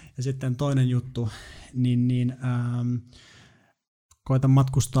siellä. Ja sitten toinen juttu, koita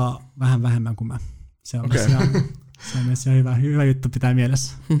matkustaa vähän vähemmän kuin mä. Se on Se on hyvä juttu pitää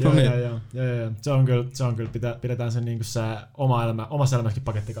mielessä. Joo. Se on kyllä, pidetään sen niinku se omassa elämässäkin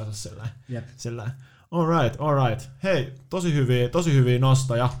paketti kanssa sillä. All right. Hei, tosi hyviä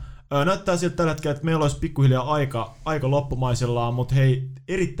nostoja. Näyttää siltä tällä hetkellä, että meillä olisi pikkuhiljaa aika loppumaisillaan, mutta hei,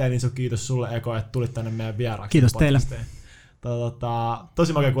 erittäin iso kiitos sulle Eko, että tulit tänne meidän vieraaksi. Kiitos teille.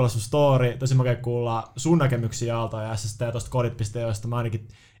 Tosi makea kuulla sun story, tosi makea kuulla sun näkemyksiä Aaltoon ja SST ja tosta kodit.io, josta mä ainakin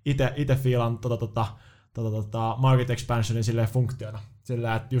ite fiilan market expansionin silleen funktiona.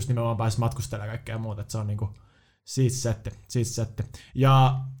 Sillä, että just nimenomaan pääsis matkustelemaan ja kaikkea muuta, että se on niinku siisti setti.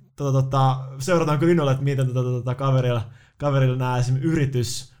 Ja seurataan kyllä innolla, että miten kaverilla nämä esimerkiksi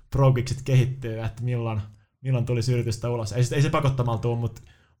yritysprogikset kehittyy, että milloin tulisi yritystä ulos. Ei se pakottamalla tule, mutta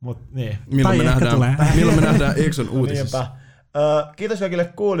niin. Milloin me nähdään Egzon uutisissa? Kiitos kaikille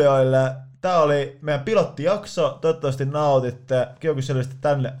kuulijoille. Tämä oli meidän pilottijakso. Toivottavasti nautitte. Kiva, kun selvisti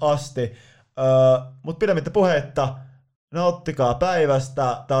tänne asti. Mutta pidemmittä puheitta, nauttikaa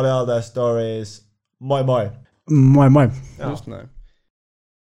päivästä. Tämä oli Aaltoes Stories. Moi moi! Moi moi! Just näin.